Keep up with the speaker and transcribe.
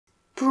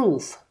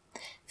Proof.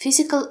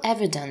 Physical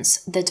evidence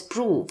that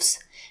proves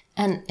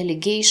an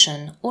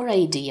allegation or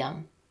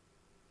idea.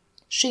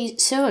 She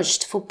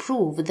searched for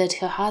proof that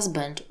her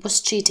husband was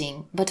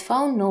cheating but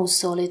found no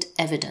solid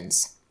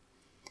evidence.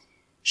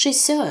 She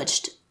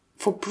searched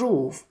for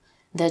proof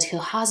that her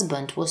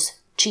husband was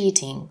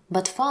cheating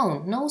but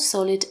found no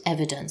solid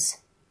evidence.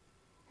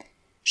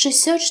 She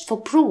searched for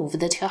proof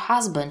that her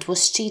husband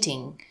was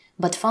cheating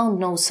but found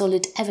no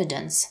solid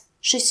evidence.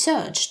 She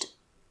searched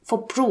for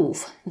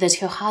proof that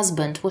her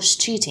husband was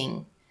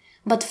cheating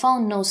but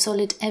found no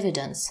solid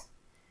evidence.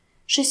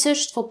 She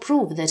searched for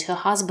proof that her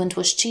husband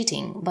was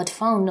cheating but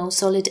found no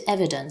solid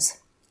evidence.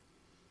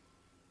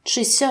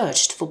 She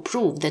searched for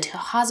proof that her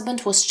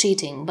husband was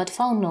cheating but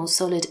found no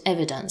solid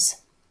evidence.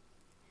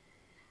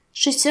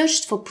 She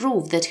searched for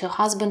proof that her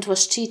husband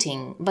was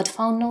cheating but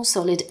found no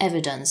solid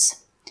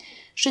evidence.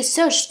 She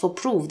searched for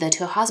proof that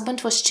her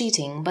husband was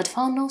cheating but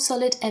found no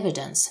solid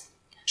evidence.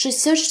 She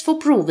searched for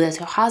proof that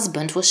her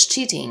husband was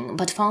cheating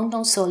but found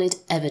no solid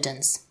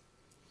evidence.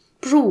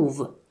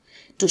 Prove.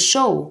 To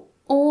show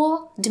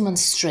or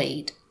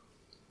demonstrate.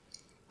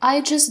 Are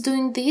you just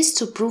doing this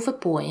to prove a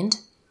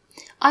point?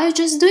 Are you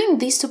just doing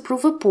this to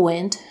prove a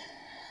point?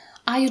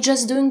 Are you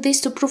just doing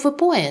this to prove a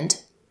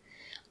point?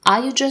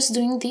 Are you just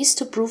doing this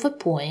to prove a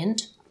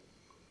point?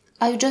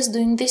 Are you just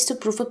doing this to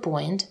prove a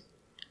point?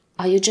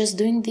 Are you just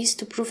doing this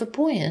to prove a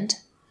point?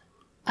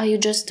 Are you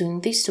just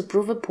doing this to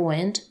prove a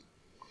point?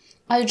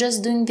 Are you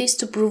just doing this to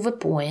prove a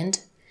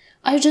point?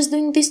 Are you just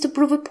doing this to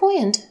prove a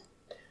point?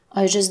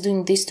 Are you just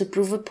doing this to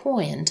prove a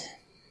point?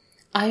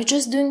 Are you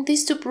just doing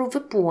this to prove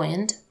a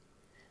point?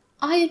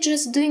 Are you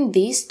just doing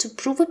this to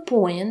prove a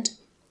point?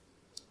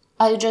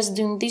 Are you just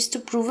doing this to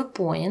prove a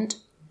point?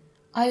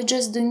 Are you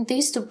just doing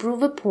this to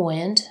prove a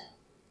point?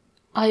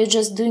 Are you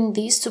just doing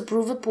this to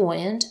prove a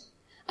point?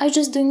 Are you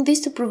just doing this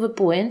to prove a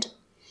point?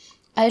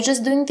 Are you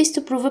just doing this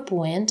to prove a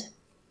point?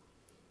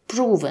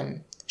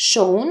 Proven,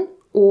 shown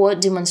or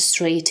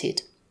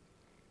demonstrated.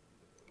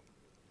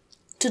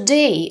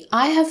 Today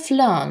I have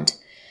learned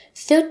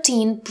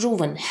 13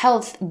 proven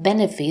health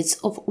benefits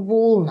of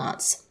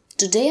walnuts.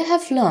 Today I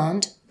have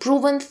learned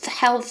proven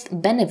health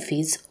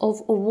benefits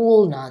of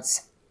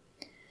walnuts.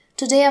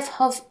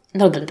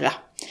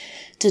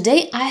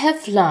 Today I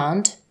have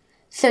learned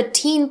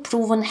 13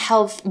 proven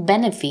health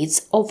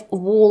benefits of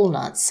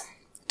walnuts.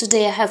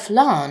 Today I have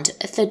learned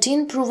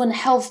 13 proven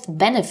health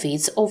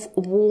benefits of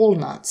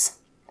walnuts.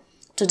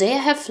 Today I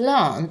have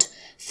learned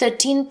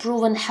 13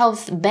 proven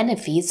health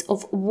benefits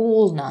of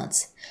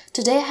walnuts.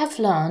 Today I have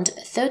learned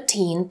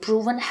 13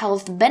 proven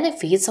health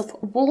benefits of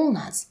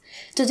walnuts.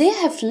 Today I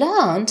have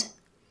learned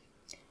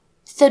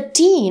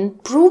 13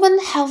 proven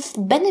health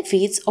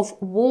benefits of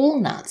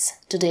walnuts.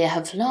 Today I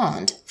have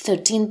learned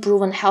 13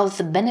 proven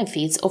health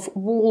benefits of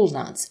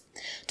walnuts.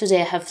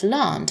 Today I have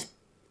learned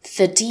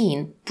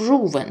 13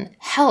 proven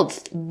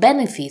health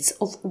benefits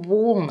of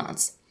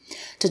walnuts.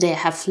 Today I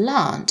have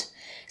learned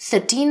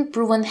 13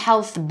 proven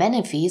health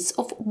benefits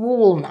of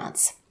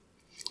walnuts.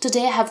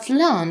 Today I have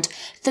learned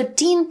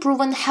 13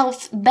 proven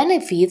health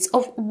benefits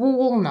of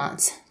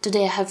walnuts.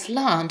 Today I have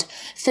learned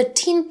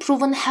 13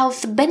 proven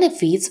health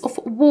benefits of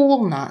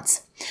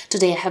walnuts.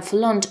 Today I have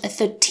learned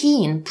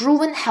 13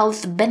 proven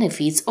health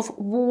benefits of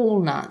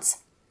walnuts.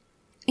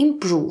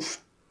 Improve.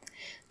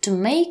 To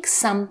make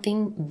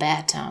something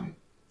better.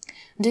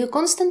 Do you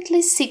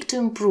constantly seek to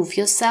improve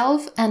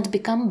yourself and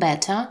become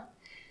better?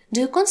 Do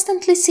you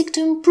constantly seek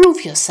to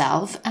improve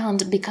yourself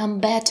and become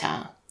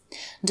better?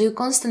 Do you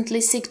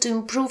constantly seek to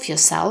improve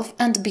yourself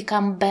and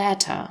become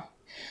better?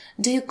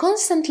 Do you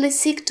constantly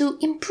seek to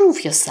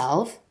improve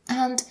yourself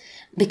and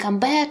become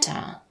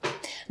better?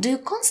 Do you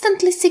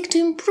constantly seek to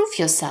improve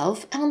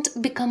yourself and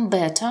become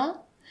better?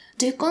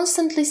 Do you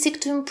constantly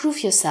seek to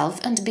improve yourself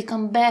and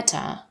become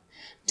better?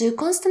 Do you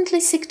constantly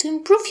seek to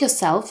improve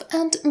yourself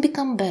and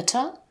become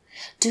better?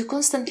 Do you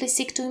constantly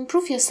seek to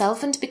improve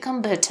yourself and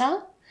become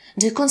better?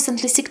 Do you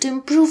constantly seek to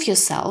improve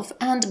yourself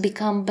and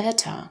become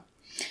better?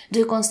 Do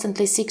you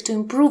constantly seek to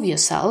improve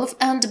yourself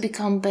and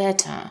become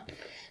better?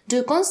 Do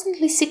you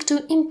constantly seek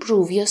to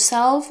improve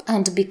yourself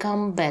and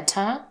become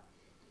better?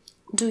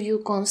 Do you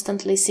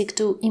constantly seek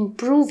to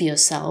improve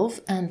yourself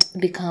and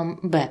become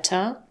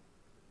better?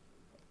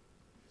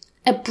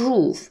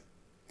 Approve.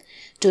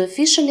 To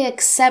officially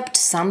accept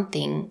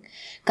something,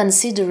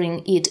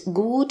 considering it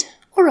good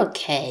or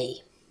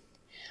okay.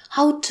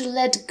 How to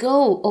let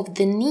go of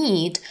the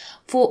need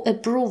for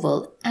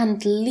approval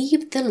and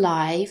live the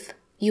life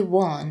you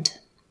want.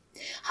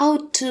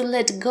 How to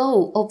let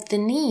go of the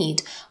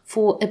need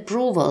for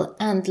approval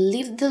and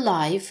live the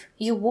life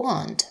you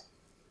want.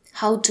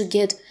 How to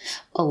let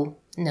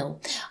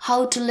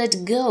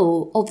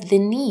go of the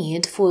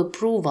need for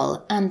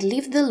approval and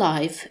live the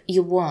life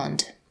you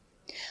want.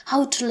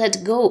 How to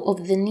let go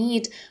of the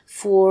need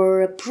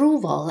for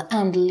approval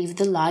and live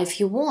the life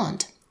you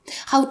want.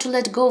 How to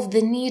let go of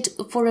the need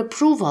for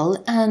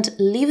approval and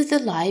live the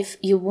life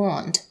you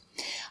want.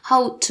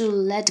 How to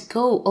let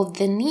go of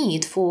the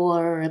need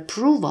for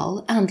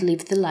approval and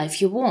live the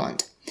life you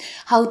want.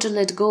 How to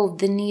let go of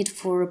the need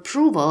for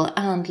approval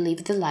and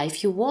live the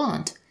life you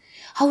want.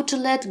 How to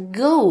let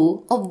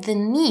go of the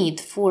need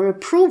for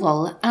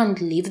approval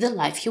and live the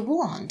life you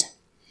want.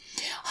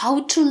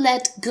 How to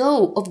let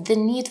go of the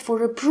need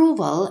for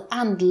approval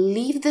and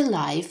live the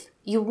life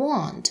you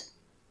want.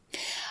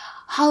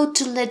 How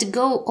to let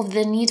go of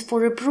the need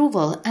for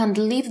approval and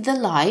live the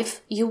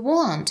life you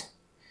want.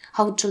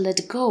 How to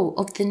let go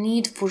of the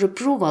need for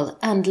approval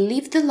and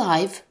live the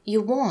life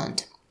you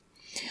want.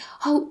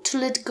 How to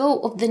let go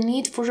of the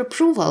need for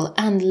approval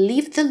and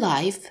live the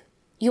life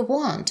you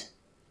want.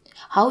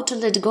 How to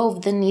let go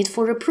of the need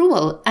for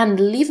approval and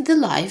live the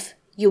life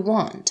you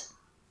want.